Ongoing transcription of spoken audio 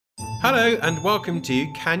Hello and welcome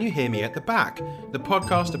to Can You Hear Me at the Back, the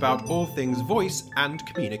podcast about all things voice and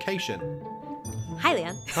communication. Hi,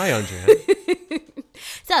 Leon. Hi, Andrea.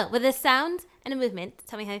 So, with a sound and a movement,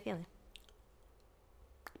 tell me how you're feeling.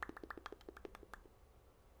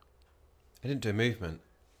 I didn't do a movement.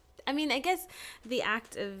 I mean, I guess the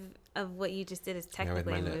act of what you just did is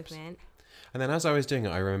technically a lips. movement. And then as I was doing it,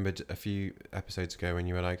 I remembered a few episodes ago when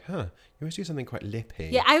you were like, you always do something quite lippy.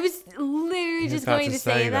 Yeah, I was literally just about going to to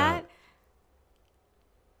say say that. I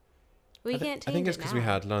We can't change it think it's because we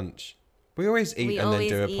now. had lunch. We always eat We and then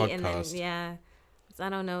always do a eat podcast. and then, yeah. So I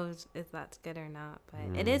don't know if that's good or not,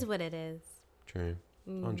 but it is what it is. True.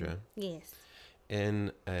 Andrea, Yes.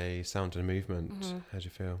 in a sound and a movement, how do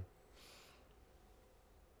you feel?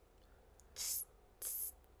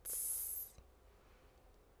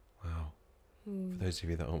 Wow. For those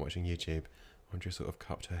of you that aren't watching YouTube, Andrea sort of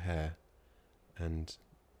cupped her hair and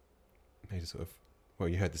made a sort of, well,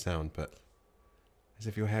 you heard the sound, but as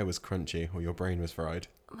if your hair was crunchy or your brain was fried.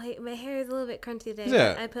 My hair is a little bit crunchy today. Is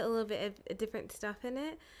it? I put a little bit of different stuff in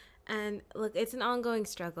it. And look, it's an ongoing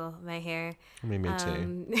struggle, my hair. I mean, me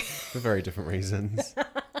too. For very different reasons. For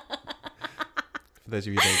those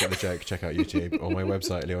of you who don't get the joke, check out YouTube or my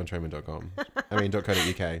website, leontroman.com. I mean,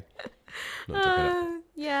 .co.uk. Not .co.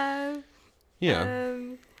 Yeah. Yeah.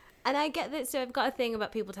 And I get that. So I've got a thing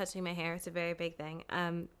about people touching my hair. It's a very big thing.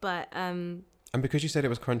 And because you said it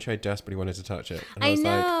was crunchy, I desperately wanted to touch it. And I was know,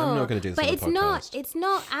 like, I'm not going to do this but on it's the podcast. it's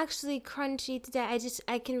not actually crunchy today.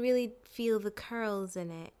 I can really feel the curls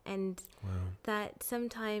in it, and that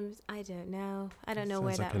sometimes I don't know where that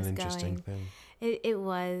was Sounds like an interesting going. thing. It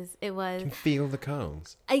was. You can feel the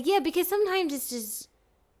curls. Yeah, because sometimes it's just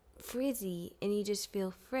frizzy and you just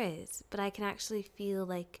feel frizz, but I can actually feel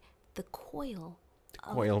like the coil. The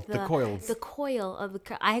coils. The coil of the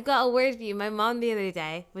curl. I got a word for you. My mom the other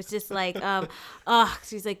day was just like,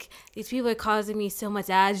 she's like, these people are causing me so much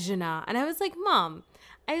agina. And I was like, Mom,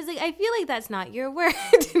 I feel like that's not your word.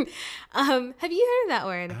 Have you heard of that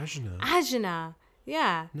word? Agina? Agina.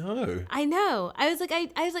 Yeah. No. I know. I was like,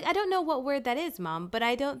 I don't know what word that is, Mom, but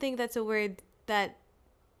I don't think that's a word that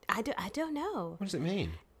I don't know. What does it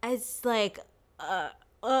mean? It's like,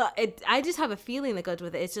 I just have a feeling that goes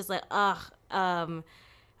with it. It's just like,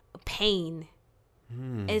 pain.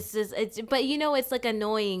 It's just, but it's like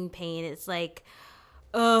annoying pain. It's like,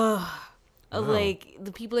 like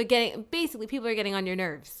people are getting on your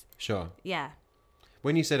nerves. Sure. Yeah.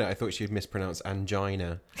 When you said it, I thought she'd mispronounce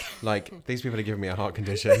angina. Like, these people are giving me a heart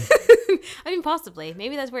condition. I mean, possibly.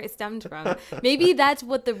 Maybe that's where it stemmed from. Maybe that's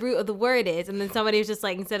what the root of the word is. And then somebody was just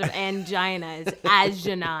like, instead of angina, it's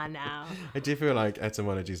agina now. I do feel like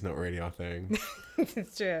etymology is not really our thing.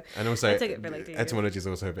 It's true. And also, I took it for like 2 years. etymology is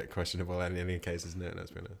also a bit questionable in any case, isn't it?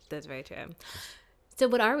 Let's be honest. That's very true. So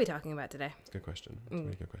what are we talking about today? It's a good question. It's a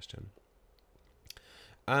really good question.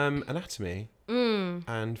 Anatomy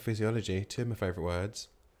and physiology, two of my favourite words.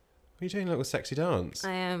 What are you doing, a little sexy dance?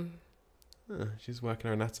 I am. She's working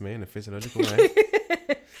her anatomy in a physiological way.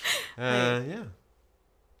 Yeah.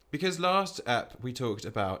 Because last ep we talked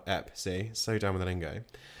about so down with the lingo.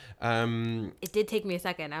 It did take me a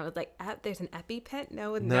second. I was like, there's an EpiPen?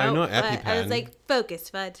 No, not EpiPen. I was like, focus,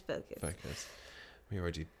 fudge, focus. Focus. We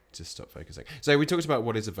already just stopped focusing. So we talked about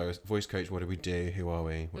what is a voice coach, what do we do, who are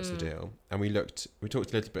we, what's the deal? And we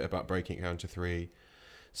talked a little bit about breaking it down to 3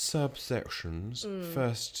 subsections.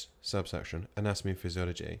 First subsection, anatomy and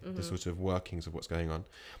physiology, the sort of workings of what's going on.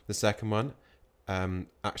 The second one,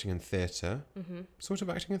 acting and theatre. Sort of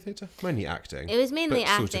acting and theatre? Mainly acting. It was mainly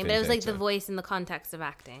acting, but it was like the theatre. voice in the context of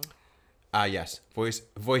acting. Yes. Voice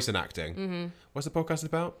and acting. What's the podcast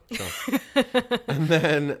about? Sure. And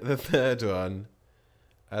then the third one,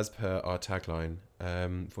 as per our tagline,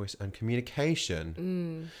 voice and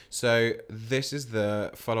communication. So this is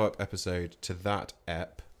the follow-up episode to that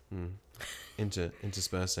ep.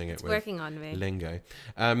 Interspersing it It's with working on me. lingo.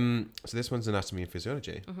 So this one's anatomy and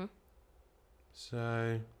physiology.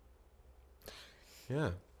 So,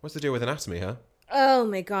 yeah. What's the deal with anatomy, huh? Oh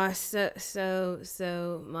my gosh,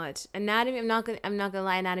 so much anatomy. I'm not gonna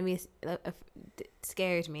lie. Anatomy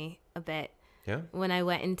scared me a bit. Yeah. When I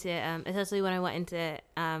went into, especially when I went into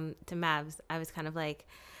to MAVS, I was kind of like,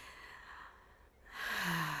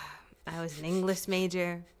 I was an English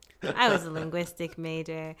major. I was a linguistic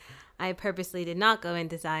major. I purposely did not go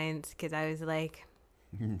into science because I was like,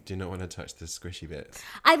 Do you not want to touch the squishy bits?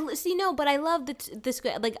 I see, no, but I love the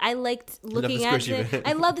like I liked looking at it.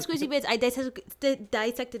 I love the squishy bits. I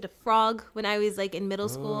dissected a frog when I was like in middle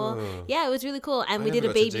school. Oh. Yeah, it was really cool. And we did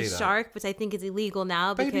a baby shark, which I think is illegal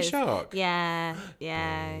now. Baby shark. Yeah.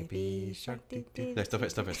 Baby shark. No, stop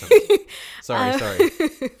it. Sorry.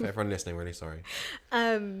 For everyone listening, really sorry.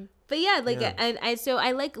 But But yeah, like, Yeah. and I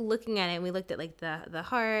like looking at it. And we looked at like the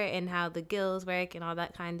heart and how the gills work and all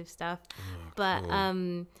that kind of stuff. Oh, But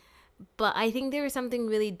cool. but I think there was something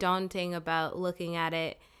really daunting about looking at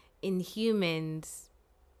it in humans.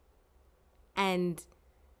 And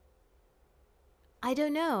I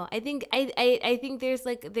don't know. I think I think there's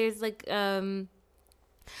like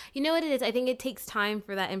you know what it is? I think it takes time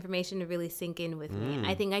for that information to really sink in with me.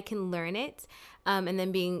 I think I can learn it, and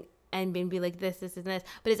then be like this and this.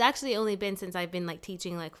 But it's actually only been since I've been like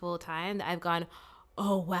teaching like full time that I've gone,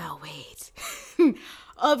 oh wow, wait.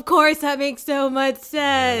 Of course that makes so much sense.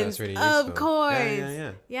 Yeah, that's really useful. Of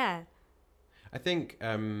course. Yeah. I think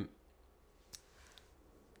I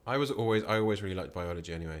always really liked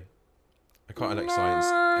biology anyway. I quite like science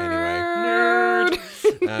anyway.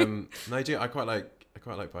 Nerd. No, I do. I quite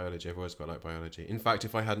like biology. I've always quite liked biology. In fact,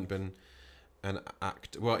 if I hadn't been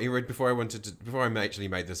before I actually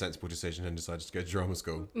made the sensible decision and decided to go to drama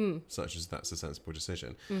school, such as that's a sensible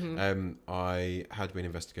decision, I had been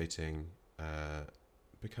investigating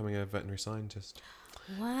becoming a veterinary scientist.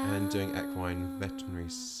 Wow. And doing equine veterinary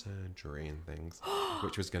surgery and things,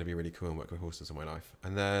 which was going to be really cool and work with horses all my life.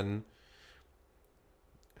 And then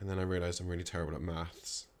I realised I'm really terrible at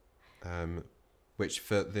maths, which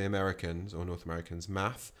for the Americans or North Americans,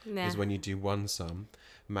 math is when you do one sum.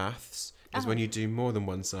 Maths is when you do more than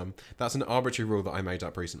one sum. That's an arbitrary rule that I made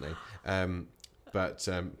up recently. But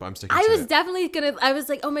I'm sticking to it. I was definitely I was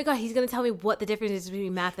like, oh my God, he's going to tell me what the difference is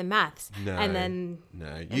between math and maths. No. And then. No.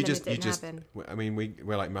 And You then just, happen. I mean,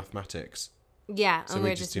 we're like mathematics. Yeah. So and we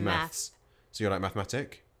we're just do maths. maths. So you're like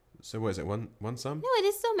mathematic? So what is it, one sum? No, it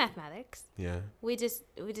is still mathematics. Yeah. We just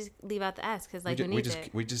leave out the S because like who needs it?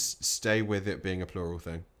 We just stay with it being a plural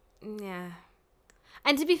thing. Yeah.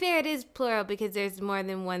 And to be fair, it is plural because there's more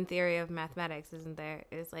than one theory of mathematics, isn't there?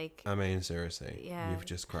 It's like... I mean, seriously. Yeah. You've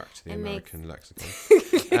just cracked the It American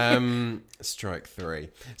lexicon. Strike 3.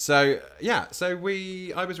 So, yeah. So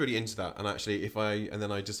I was really into that. And actually, and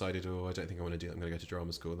then I decided, I don't think I want to do that. I'm going to go to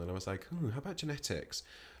drama school. And then I was like, how about genetics?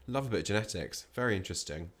 Love a bit of genetics. Very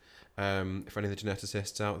interesting. For any of the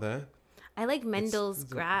geneticists out there. I like Mendel's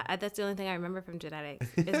graph. That's the only thing I remember from genetics.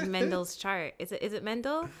 Is Mendel's chart. Is it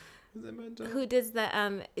Mendel? Is it Mendel? Who does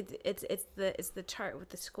the it's the chart with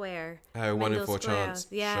the square. Oh, 1 in 4 square. chance.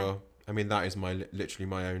 Yeah. Sure. I mean, that is literally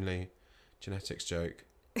my only genetics joke.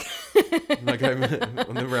 Like on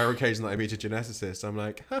the rare occasion that I meet a geneticist, I'm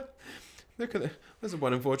like, look at there's a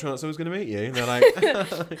 1 in 4 chance I was going to meet you. And they're like,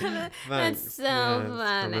 thanks. That's so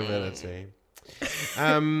funny. Probability.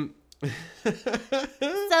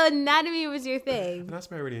 So anatomy was your thing.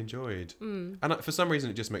 Anatomy I really enjoyed. And for some reason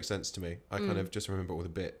it just makes sense to me. I kind of just remember all the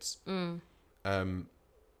bits. And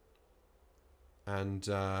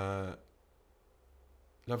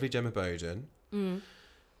lovely Gemma Bowden,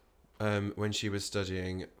 when she was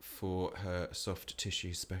studying for her soft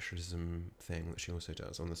tissue specialism thing that she also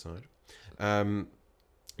does on the side,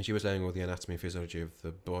 she was learning all the anatomy and physiology of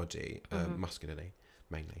the body, muscularly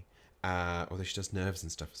mainly. Although she does nerves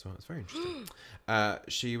and stuff as well. It's very interesting.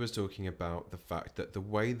 She was talking about the fact that the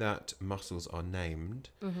way that muscles are named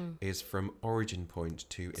is from origin point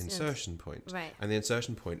to insertion point. Right. And the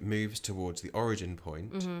insertion point moves towards the origin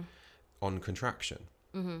point on contraction.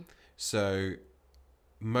 So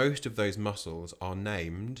most of those muscles are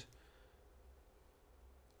named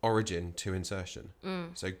origin to insertion.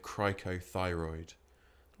 So cricothyroid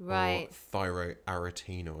or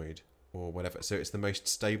thyroarytenoid. Or whatever. So it's the most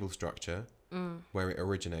stable structure where it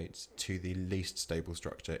originates to the least stable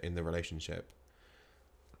structure in the relationship.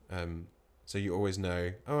 So you always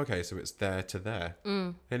know, so it's there to there.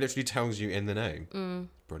 It literally tells you in the name.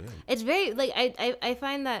 Brilliant. It's very, like, I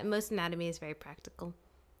find that most anatomy is very practical.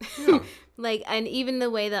 Yeah. Like, and even the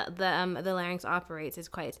way that the larynx operates is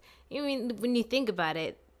quite, I mean, when you think about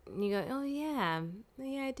it, you go, oh yeah,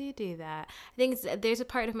 I do that. I think there's a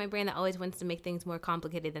part of my brain that always wants to make things more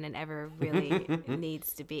complicated than it ever really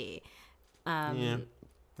needs to be. Yeah,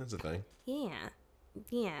 that's the thing. Yeah.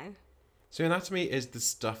 So anatomy is the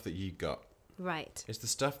stuff that you got. Right. It's the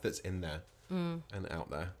stuff that's in there and out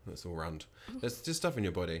there. That's all around. There's just stuff in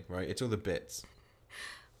your body, right? It's all the bits.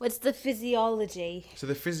 What's the physiology? So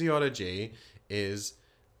the physiology is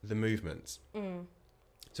the movements.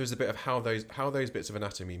 So it's a bit of how those bits of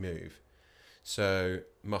anatomy move. So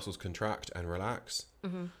muscles contract and relax.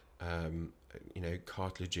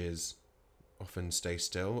 Cartilages often stay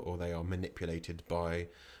still or they are manipulated by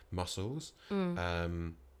muscles.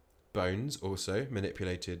 Bones also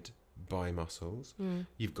manipulated by muscles.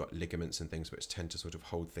 You've got ligaments and things which tend to sort of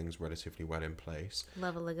hold things relatively well in place.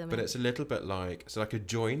 Love a ligament. But it's a little bit like a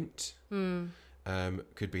joint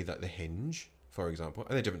could be like the hinge for example,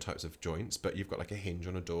 and they're different types of joints, but you've got like a hinge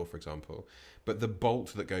on a door, for example, but the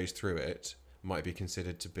bolt that goes through it might be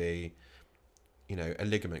considered to be, you know, a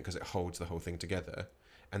ligament because it holds the whole thing together.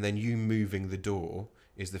 And then you moving the door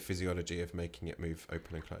is the physiology of making it move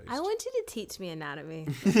open and closed. I want you to teach me anatomy.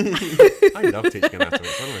 I love teaching anatomy.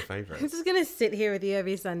 It's one of my favourites. I'm just going to sit here with you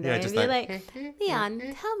every Sunday and just be like, Leon,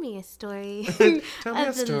 tell me a story. Tell me a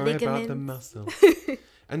of the story about the ligaments." muscle.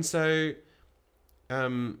 And so,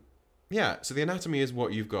 so the anatomy is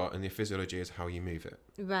what you've got and the physiology is how you move it.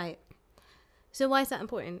 Right. So why is that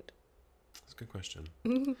important? That's a good question.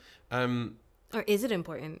 Or is it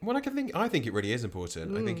important? Well, I think it really is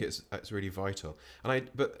important. I think it's really vital.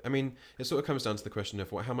 But I mean, it sort of comes down to the question of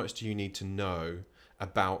how much do you need to know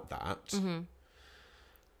about that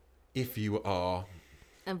if you are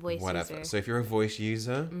A voice whatever. user. So if you're a voice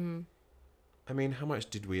user, I mean, how much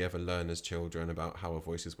did we ever learn as children about how our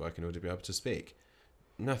voices work in order to be able to speak?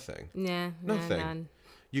 Nothing. Yeah, Nothing. None.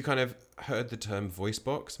 You kind of heard the term voice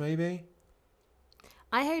box, maybe?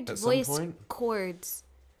 I heard At voice some point? chords.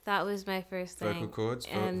 That was my first thing. Vocal cords,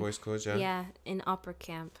 voice cords, yeah. Yeah, in opera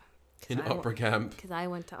camp. In opera camp. Because I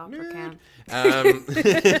went to opera camp.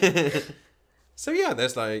 So yeah,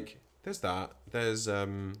 there's that. There's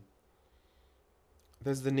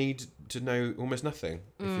the need to know almost nothing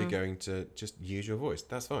if you're going to just use your voice.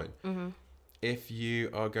 That's fine. If you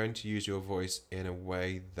are going to use your voice in a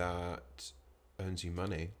way that earns you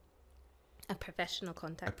money, A professional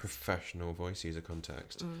context. a professional voice user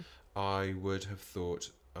context, I would have thought,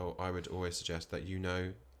 I would always suggest that you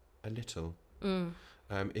know a little.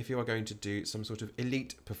 If you are going to do some sort of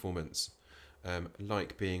elite performance,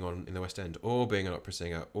 like being in the West End, or being an opera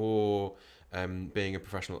singer, or being a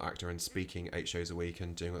professional actor and speaking 8 shows a week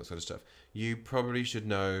and doing all that sort of stuff, you probably should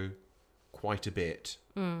know quite a bit.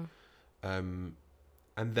 And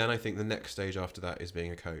then I think the next stage after that is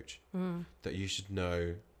being a coach. That you should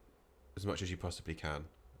know as much as you possibly can.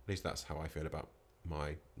 At least that's how I feel about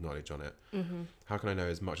my knowledge on it. How can I know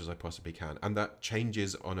as much as I possibly can? And that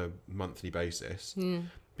changes on a monthly basis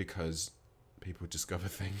because people discover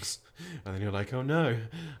things and then you're like, oh no,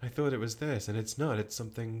 I thought it was this and it's not. It's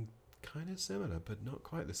something kind of similar but not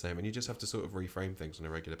quite the same, and you just have to sort of reframe things on a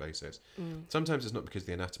regular basis. Sometimes it's not because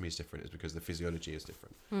the anatomy is different, it's because the physiology is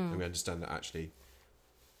different, and we understand that actually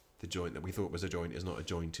the joint that we thought was a joint is not a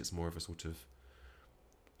joint, it's more of a sort of,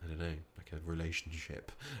 I don't know, like a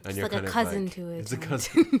relationship. And It's you're like kind a of cousin like, to it. it's a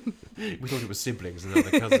cousin. We thought it was siblings and now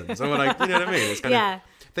they're cousins. So like, you know what I mean? It's kind of,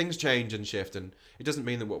 things change and shift, and it doesn't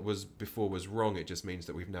mean that what was before was wrong, it just means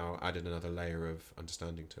that we've now added another layer of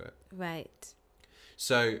understanding to it. Right.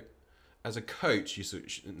 So as a coach, you sort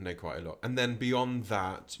of know quite a lot. And then beyond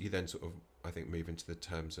that, you then sort of, I think, move into the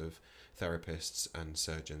terms of therapists and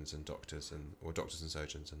surgeons and doctors or doctors and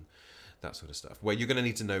surgeons and that sort of stuff, where you're going to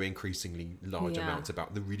need to know increasingly large amounts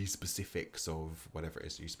about the really specifics of whatever it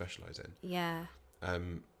is you specialize in. Yeah.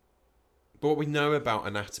 But what we know about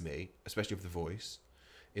anatomy, especially of the voice,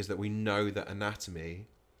 is that we know that anatomy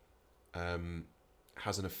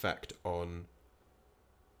has an effect on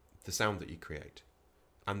the sound that you create.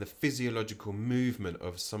 And the physiological movement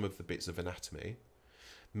of some of the bits of anatomy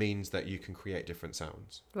means that you can create different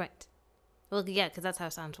sounds. Right. Well, yeah, because that's how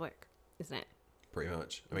sounds work, isn't it? Pretty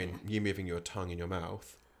much. I mean, you moving your tongue in your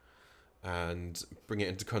mouth and bring it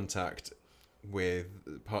into contact with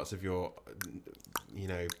parts of your, you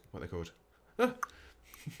know, what they're called?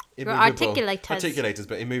 Articulators,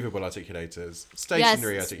 but immovable articulators.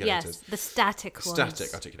 Stationary articulators. Yes, the static ones. Static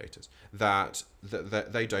articulators. That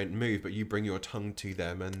they don't move, but you bring your tongue to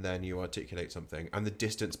them and then you articulate something. And the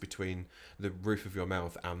distance between the roof of your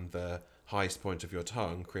mouth and the highest point of your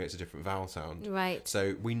tongue creates a different vowel sound. Right.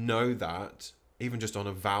 So we know that even just on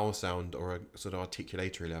a vowel sound or a sort of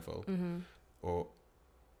articulatory level,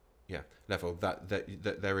 level, that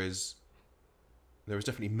there is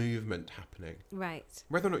definitely movement happening. Right.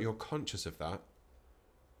 Whether or not you're conscious of that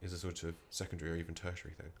is a sort of secondary or even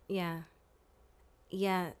tertiary thing. Yeah.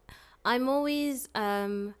 Yeah. I'm always,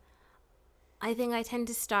 I think I tend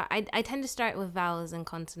to start with vowels and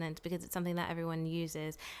consonants because it's something that everyone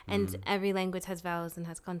uses. And every language has vowels and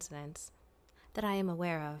has consonants that I am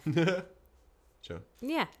aware of. Sure.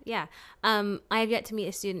 Yeah, yeah. I have yet to meet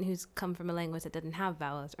a student who's come from a language that didn't have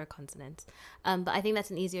vowels or consonants. But I think that's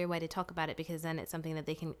an easier way to talk about it because then it's something that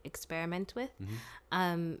they can experiment with.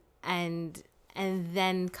 And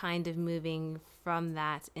then kind of moving from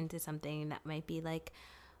that into something that might be like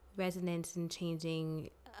resonance and changing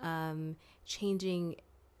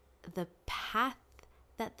the path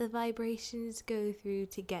that the vibrations go through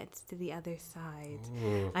to get to the other side.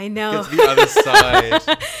 Ooh, I know. Get to the other side.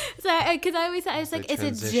 So, because I was like, The it's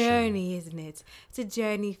transition. a journey, isn't it? It's a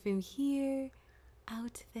journey from here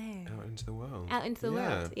out there. Out into the world. Out into the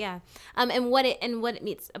world, yeah. And what it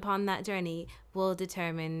meets upon that journey will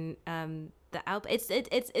determine the output.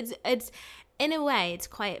 It's in a way, it's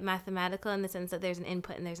quite mathematical in the sense that there's an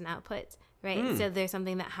input and there's an output, right? So there's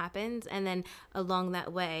something that happens, and then along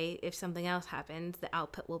that way, if something else happens, the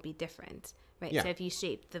output will be different, right? Yeah. So if you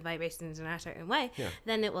shape the vibrations in a certain way,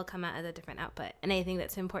 then it will come out as a different output. And I think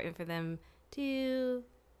that's important for them to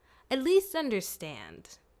at least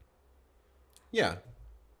understand. Yeah.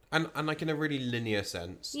 And like in a really linear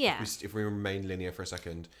sense, Yeah. if we remain linear for a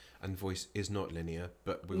second, and voice is not linear,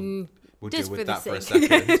 but we'll deal Just with for that the for a sake.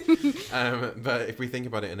 second. But if we think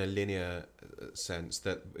about it in a linear sense,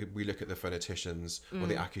 that we look at the phoneticians or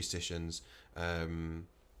the acousticians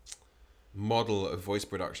model of voice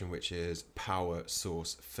production, which is power,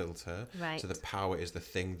 source, filter. Right. So the power is the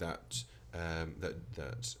thing that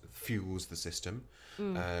fuels the system,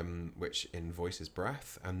 which in voice is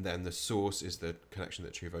breath, and then the source is the connection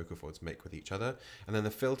that true vocal folds make with each other, and then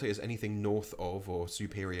the filter is anything north of or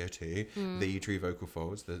superior to the true vocal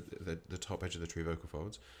folds, the top edge of the true vocal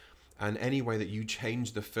folds. And any way that you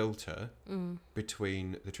change the filter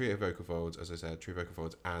between the true vocal folds, as I said, true vocal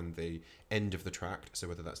folds, and the end of the tract, so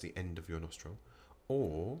whether that's the end of your nostril,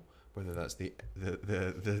 or whether that's the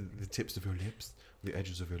tips of your lips, the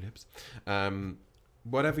edges of your lips,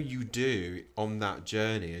 whatever you do on that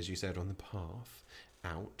journey, as you said, on the path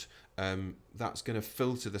out, that's going to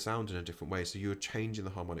filter the sound in a different way. So you're changing the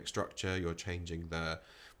harmonic structure, you're changing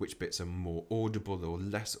which bits are more audible or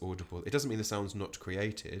less audible. It doesn't mean the sound's not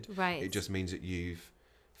created. Right. It just means that you've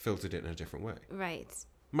filtered it in a different way. Right.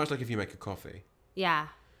 Much like if you make a coffee. Yeah.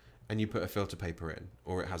 And you put a filter paper in,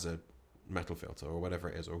 or it has a metal filter or whatever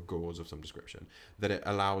it is, or gauze of some description, that it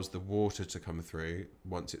allows the water to come through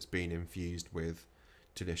once it's been infused with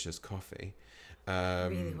delicious coffee. I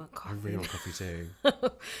really want coffee. I really want coffee too.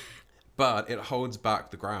 But it holds back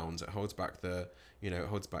the grounds. It holds back the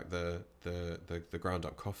ground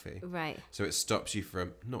up coffee. Right. So it stops you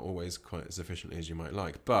from, not always quite as efficiently as you might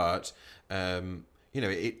like, but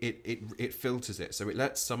it filters it. So it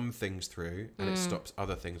lets some things through and it stops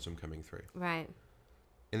other things from coming through. Right.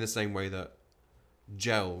 In the same way that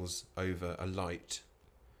gels over a light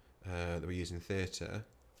that we use in theatre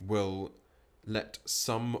will let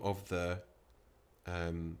some of the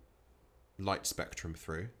light spectrum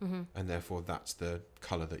through, and therefore that's the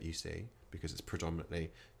colour that you see, because it's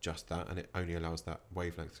predominantly just that, and it only allows that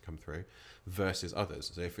wavelength to come through, versus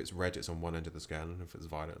others. So if it's red, it's on one end of the scale, and if it's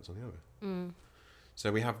violet, it's on the other.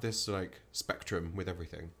 So we have this like spectrum with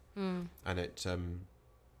everything, and it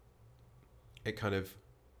kind of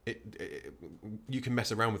you can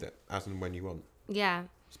mess around with it as and when you want. Yeah.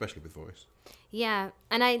 Especially with voice. Yeah,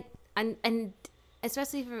 and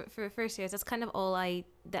especially for first years, that's kind of all like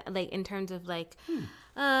in terms of like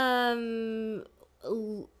a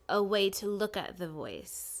way to look at the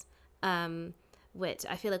voice, which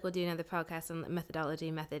I feel like we'll do another podcast on methodology,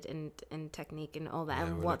 method, and technique, and all that,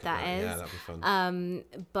 and what that is. Yeah, that'd be fun.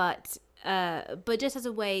 But just as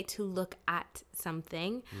a way to look at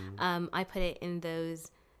something, I put it in those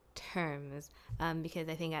terms, because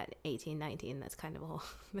I think at 18, 19, that's kind of all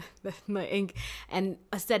my ink, and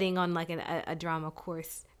studying on like a drama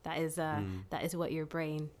course, that is what your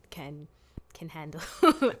brain can handle.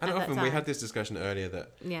 And often we had this discussion earlier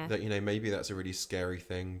that maybe that's a really scary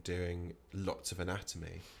thing, doing lots of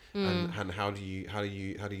anatomy, and how do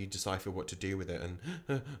you decipher what to do with it, and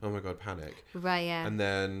oh my god, panic. Right. Yeah. And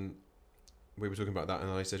then we were talking about that,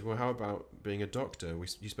 and I said, well, how about being a doctor?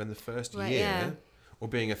 You spend the first year, or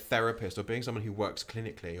being a therapist, or being someone who works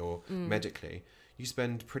clinically or medically. You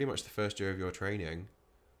spend pretty much the first year of your training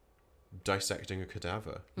dissecting a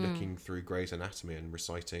cadaver, looking through Grey's Anatomy and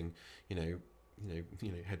reciting, head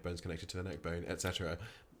bones connected to the neck bone, etc.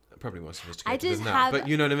 Probably more sophisticated than that, but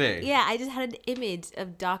you know what I mean. Yeah, I just had an image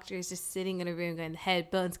of doctors just sitting in a room going, head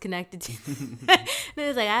bones connected to. And it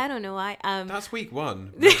was like, I don't know why. That's week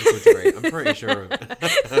 1 medical degree. I'm pretty sure.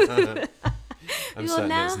 We will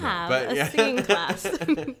now have a singing class.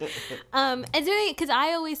 Because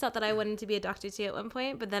I always thought that I wanted to be a doctor too at one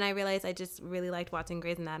point, but then I realized I just really liked watching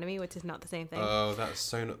Grey's Anatomy, which is not the same thing. Oh, that's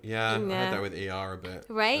so not. Yeah, I had that with ER a bit.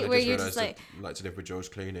 Right, where you're just like, I'd like to live with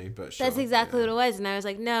George Clooney, but that's exactly what it was, and I was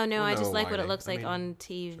like, no, I just like what it looks like on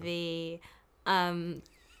TV,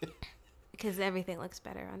 because everything looks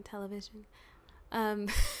better on television.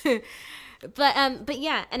 But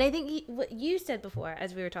yeah, and I think what you said before,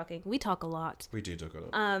 as we were talking, we talk a lot. We do talk a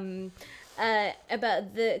lot.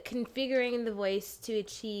 About the configuring the voice to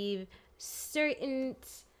achieve certain.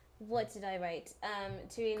 What did I write?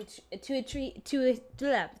 To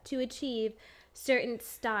achieve certain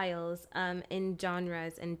styles in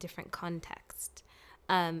genres and different contexts.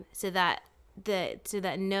 so that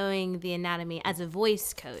knowing the anatomy as a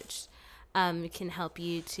voice coach can help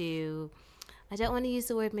you to, I don't want to use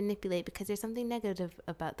the word manipulate because there's something negative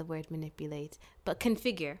about the word manipulate, but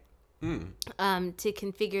configure. To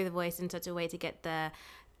configure the voice in such a way to get the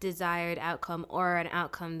desired outcome, or an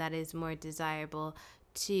outcome that is more desirable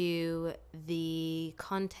to the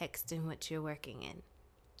context in which you're working in.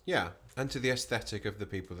 Yeah, and to the aesthetic of the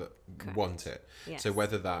people that want it. Yes. So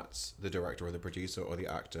whether that's the director or the producer or the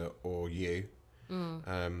actor or you.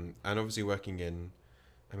 And obviously working in,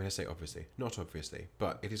 I mean, I say obviously, not obviously,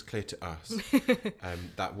 but it is clear to us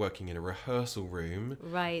that working in a rehearsal room,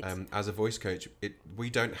 right, as a voice coach, we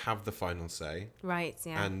don't have the final say. Right,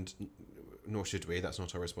 yeah. And nor should we. That's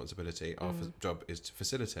not our responsibility. Our job is to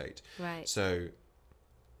facilitate. Right. So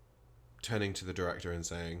turning to the director and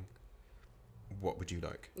saying, what would you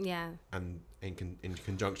like? Yeah. And in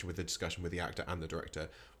conjunction with the discussion with the actor and the director,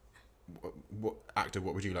 what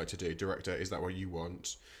would you like to do? Director, is that what you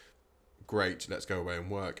want? Great, let's go away and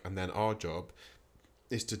work. And then our job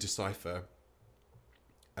is to decipher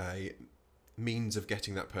a means of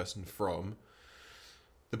getting that person from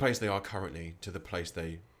the place they are currently to the place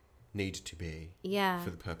they need to be. Yeah. For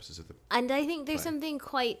the purposes of the And I think there's play. something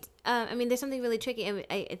quite, there's something really tricky.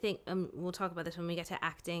 I think we'll talk about this when we get to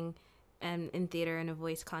acting in theater in a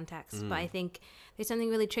voice context. But I think there's something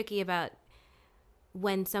really tricky about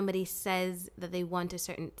when somebody says that they want a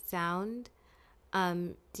certain sound.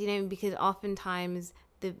 Do you know? Because oftentimes,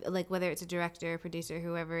 whether it's a director, or producer,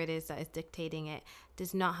 whoever it is that is dictating it,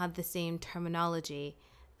 does not have the same terminology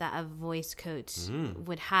that a voice coach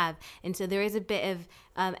would have. And so there is a bit of,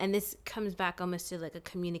 and this comes back almost to like a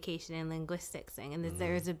communication and linguistics thing. And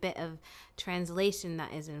there is a bit of translation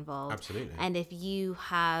that is involved. Absolutely. And if you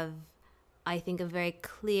have, I think, a very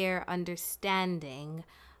clear understanding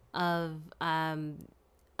of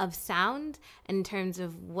sound in terms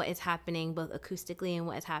of what is happening both acoustically and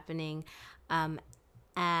what is happening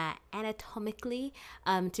anatomically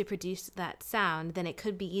to produce that sound, then it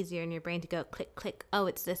could be easier in your brain to go click, click, oh,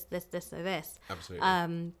 it's this, this, this, or this. Absolutely.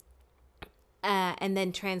 And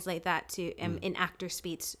then translate that to in actor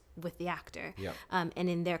speech with the actor. Yep. And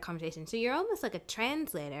in their conversation. So you're almost like a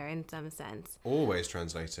translator in some sense. Always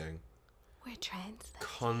translating. We're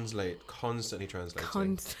translating. Constantly translating.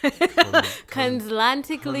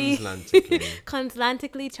 Conslantically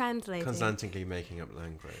translating. Conslantically making up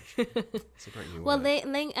language. It's a great new Well,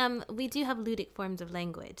 word. we do have ludic forms of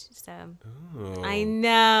language, so Ooh. I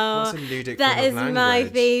know. What's a ludic that form is of language? my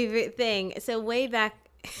favorite thing. So way back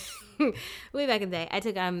in the day, I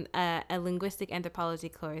took a linguistic anthropology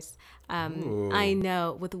course. I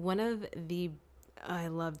know, with one of the, I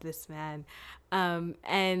love this man,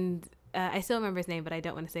 and I still remember his name, but I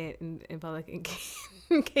don't want to say it in public in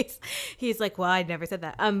case he's like, well, I never said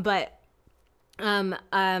that. I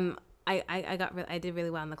did really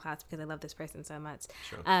well in the class because I love this person so much.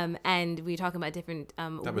 Sure. And we were talking about different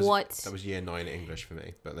That was year 9 English for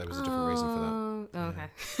me, but there was a different reason for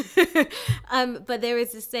that. Okay. But there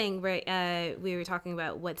was this thing where we were talking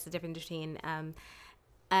about what's the difference between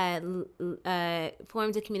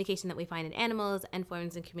forms of communication that we find in animals and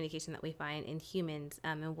forms of communication that we find in humans,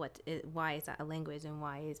 and why is that a language, and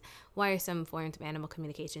why are some forms of animal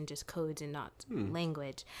communication just codes and not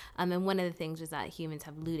language? And one of the things was that humans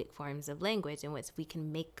have ludic forms of language in which we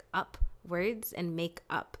can make up words and make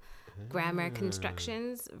up grammar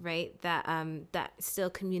constructions, right? That still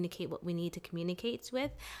communicate what we need to communicate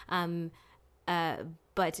with.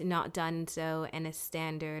 But not done so in a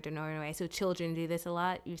standard or normal way. So children do this a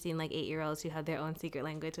lot. You've seen like 8-year-olds who have their own secret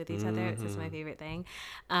language with each other. It's just my favorite thing.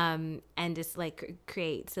 And just like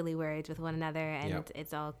create silly words with one another, and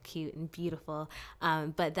it's all cute and beautiful.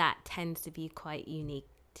 But that tends to be quite unique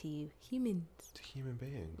to humans. To human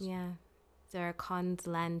beings. Yeah. There are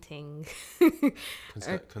conslanting.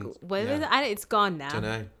 It's gone now. Don't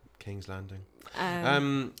know. King's Landing.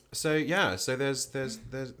 So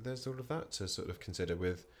there's all of that to sort of consider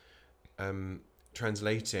with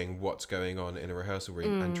translating what's going on in a rehearsal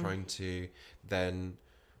room and trying to then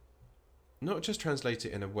not just translate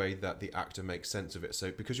it in a way that the actor makes sense of it.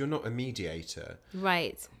 So because you're not a mediator,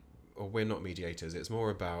 right? Or we're not mediators. It's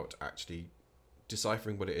more about actually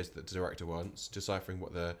deciphering what it is that the director wants, deciphering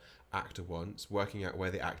what the actor wants, working out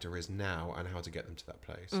where the actor is now and how to get them to that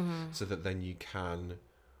place, so that then you can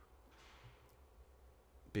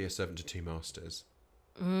be a servant to two masters,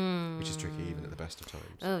 which is tricky even at the best of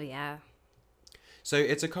times. Oh yeah. So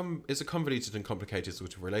it's a convoluted and complicated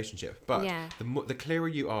sort of relationship, but the clearer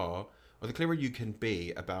you are, or the clearer you can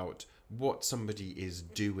be about what somebody is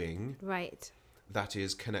doing, right? That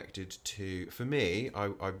is connected to. For me,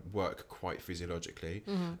 I work quite physiologically,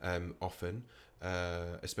 often,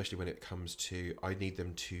 especially when it comes to, I need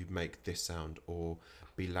them to make this sound or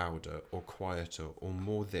be louder or quieter or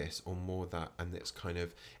more this or more that, and it's kind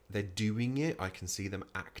of, they're doing it, I can see them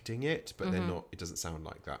acting it, but they're not, it doesn't sound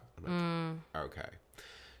like that. I'm like, okay.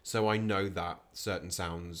 So I know that certain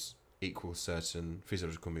sounds equal certain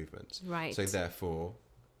physiological movements. Right. So therefore,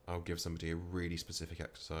 I'll give somebody a really specific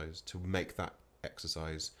exercise to make that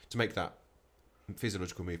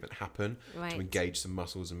physiological movement happen, Right. to engage some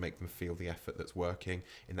muscles and make them feel the effort that's working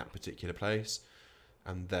in that particular place.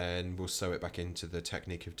 And then we'll sew it back into the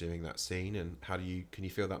technique of doing that scene. And can you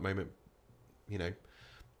feel that moment,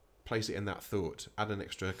 place it in that thought, add an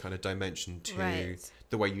extra kind of dimension to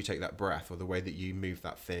the way you take that breath or the way that you move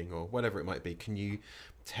that thing or whatever it might be. Can you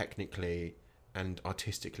technically and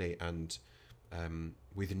artistically and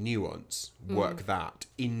with nuance work that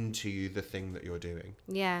into the thing that you're doing?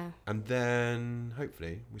 Yeah. And then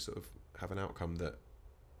hopefully we sort of have an outcome that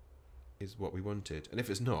is what we wanted. And if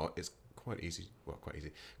it's not, it's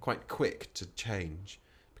quite quick to change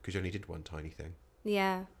because you only did one tiny thing.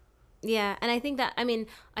 Yeah. And I think that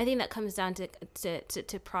comes down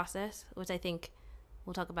to process, which I think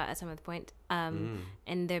we'll talk about at some other point.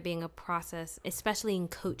 And there being a process, especially in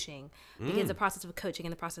coaching, because the process of coaching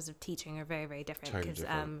and the process of teaching are very, very different.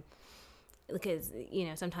 Totally Because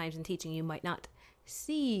sometimes in teaching you might not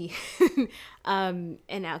see an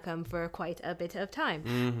outcome for quite a bit of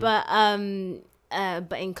time, but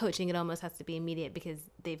in coaching it almost has to be immediate because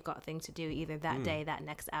they've got things to do either that day, that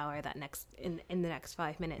next hour, that next in the next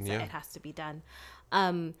 5 minutes. That it has to be done.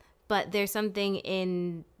 But there's something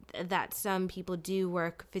in that some people do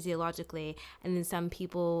work physiologically, and then some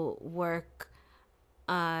people work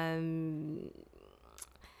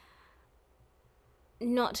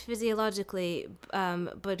not physiologically,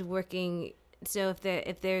 but working. So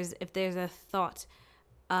if there's a thought,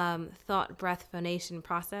 breath, phonation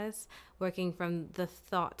process, working from the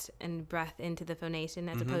thought and breath into the phonation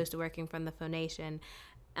as opposed to working from the phonation,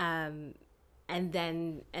 and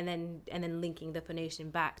then linking the phonation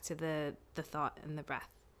back to the thought and the breath.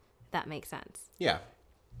 If that makes sense. Yeah.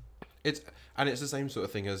 It's the same sort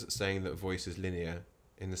of thing as saying that voice is linear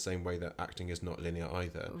in the same way that acting is not linear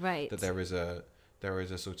either. Right. That there is a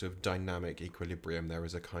sort of dynamic equilibrium. There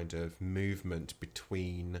is a kind of movement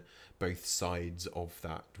between both sides of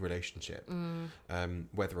that relationship.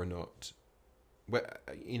 Whether or not,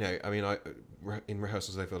 in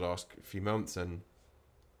rehearsals over the last few months, and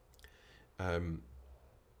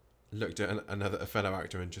looked at a fellow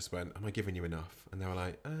actor and just went, "Am I giving you enough?" And they were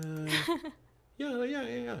like,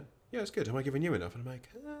 "Yeah, it's good. Am I giving you enough?" And I'm like,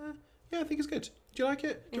 "Yeah, I think it's good. Do you like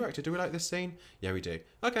it, director? Do we like this scene? Yeah, we do.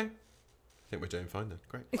 Okay. I think we're doing fine then.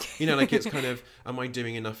 Great." It's kind of, am I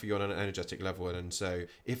doing enough for you on an energetic level? And so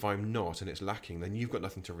if I'm not and it's lacking, then you've got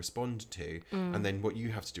nothing to respond to. And then what you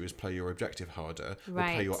have to do is play your objective harder, or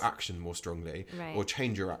play your action more strongly, or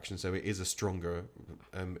change your action so it is a stronger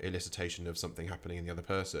elicitation of something happening in the other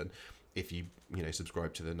person. If you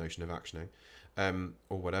subscribe to the notion of actioning,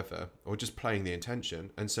 or whatever, or just playing the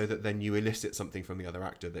intention, and so that then you elicit something from the other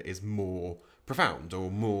actor that is more profound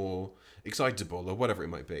or more excitable or whatever it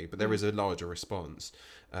might be, but there is a larger response,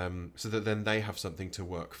 so that then they have something to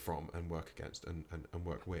work from and work against and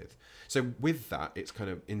work with. So with that, it's kind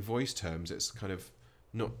of, in voice terms, it's kind of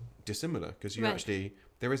not dissimilar, because you actually,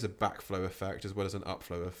 there is a backflow effect as well as an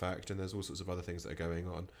upflow effect, and there's all sorts of other things that are going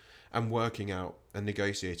on, and working out and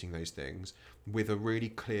negotiating those things with a really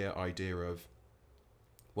clear idea of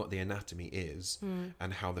what the anatomy is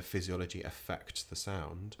and how the physiology affects the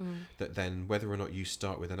sound, that then whether or not you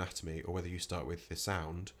start with anatomy or whether you start with the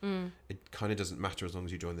sound, it kind of doesn't matter as long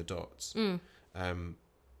as you join the dots. And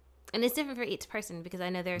it's different for each person, because I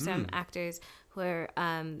know there are some actors who are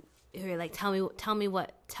like, tell me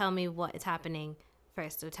what is happening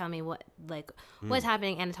first, so tell me what's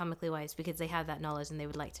happening anatomically wise, because they have that knowledge and they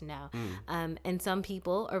would like to know. And some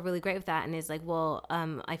people are really great with that, and is like, well,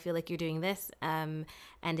 I feel like you're doing this,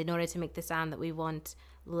 and in order to make the sound that we want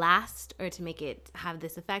last, or to make it have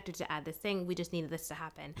this effect, or to add this thing, we just need this to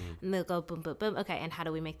happen. And they'll go boom, boom, boom. Okay, and how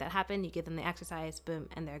do we make that happen? You give them the exercise, boom,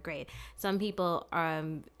 and they're great. Some people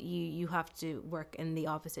you have to work in the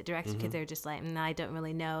opposite direction, because they're just like, I don't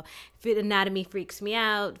really know. Anatomy freaks me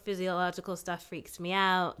out, physiological stuff freaks me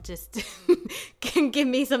out, just can give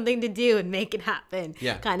me something to do and make it happen,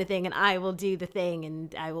 kind of thing, and I will do the thing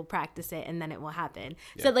and I will practice it, and then it will happen.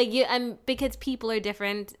 So because people are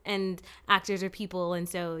different and actors are people, and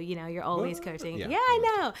so you're always coaching.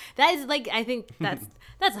 I know that is I think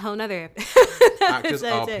that's a whole nother actors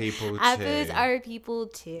are people too. Actors are people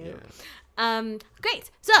too.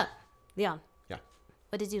 Great. So Leon,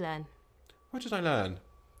 what did you learn? What did I learn?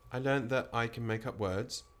 I learned that I can make up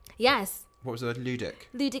words. Yes, what was the word? Ludic.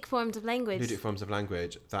 Ludic forms of language. Ludic forms of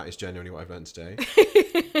language. That is genuinely what I've learned today.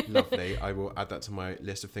 Lovely. I will add that to my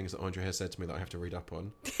list of things that Andrea has said to me that I have to read up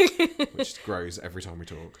on, which grows every time we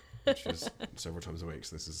talk, which is several times a week.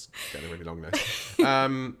 So this is getting a really long list.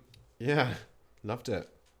 Yeah, loved it.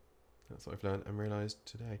 That's what I've learned and realised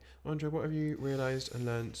today. Andrea, what have you realised and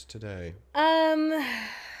learnt today?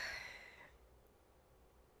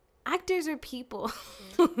 Actors are people.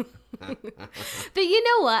 But you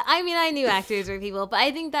know what? I mean, I knew actors were people, but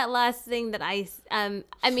I think that last thing that I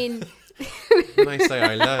mean... When I say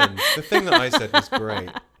I learned, the thing that I said was great.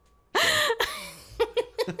 I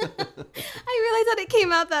realized that it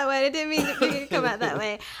came out that way. I didn't mean for it to come out that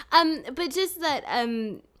way. But just that...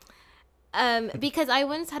 because I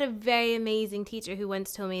once had a very amazing teacher who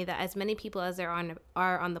once told me that as many people as there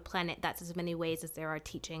are on the planet, that's as many ways as there are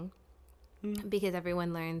teaching. Because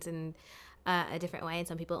everyone learns in a different way, and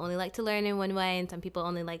some people only like to learn in one way, and some people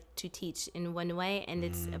only like to teach in one way, and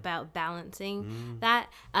it's about balancing that.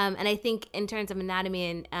 And I think in terms of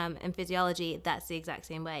anatomy and physiology, that's the exact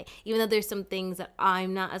same way. Even though there's some things that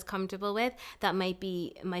I'm not as comfortable with, that might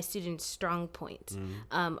be my student's strong point,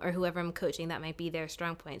 or whoever I'm coaching, that might be their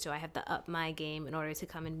strong point. So I have to up my game in order to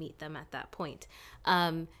come and meet them at that point.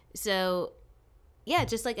 So yeah,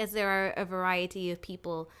 just like as there are a variety of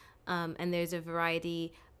people, and there's a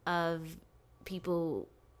variety of people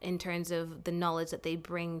in terms of the knowledge that they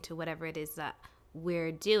bring to whatever it is that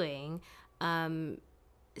we're doing.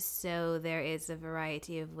 So there is a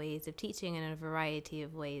variety of ways of teaching and a variety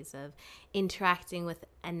of ways of interacting with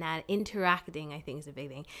interacting, I think is a big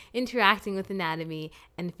thing. Interacting with anatomy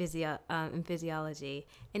and physiology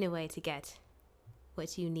in a way to get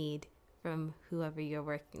what you need from whoever you're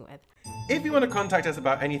working with. If you want to contact us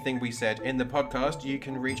about anything we said in the podcast, you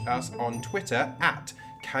can reach us on Twitter at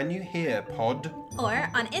CanYouHearPod,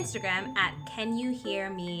 or on Instagram at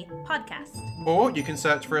CanYouHearMePodcast. Or you can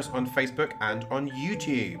search for us on Facebook and on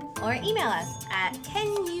YouTube. Or email us at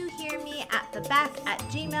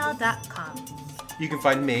canyouhearmeattheback@gmail.com. You can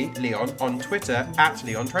find me, Leon, on Twitter at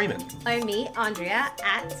Leon Trayman. Or me, Andrea,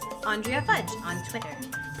 at Andrea Fudge on Twitter.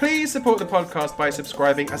 Please support the podcast by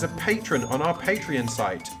subscribing as a patron on our Patreon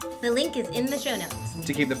site. The link is in the show notes.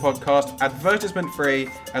 To keep the podcast advertisement free,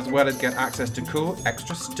 as well as get access to cool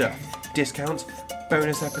extra stuff, discounts,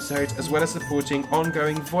 bonus episodes, as well as supporting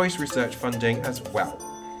ongoing voice research funding as well.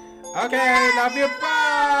 Okay, love you, bye!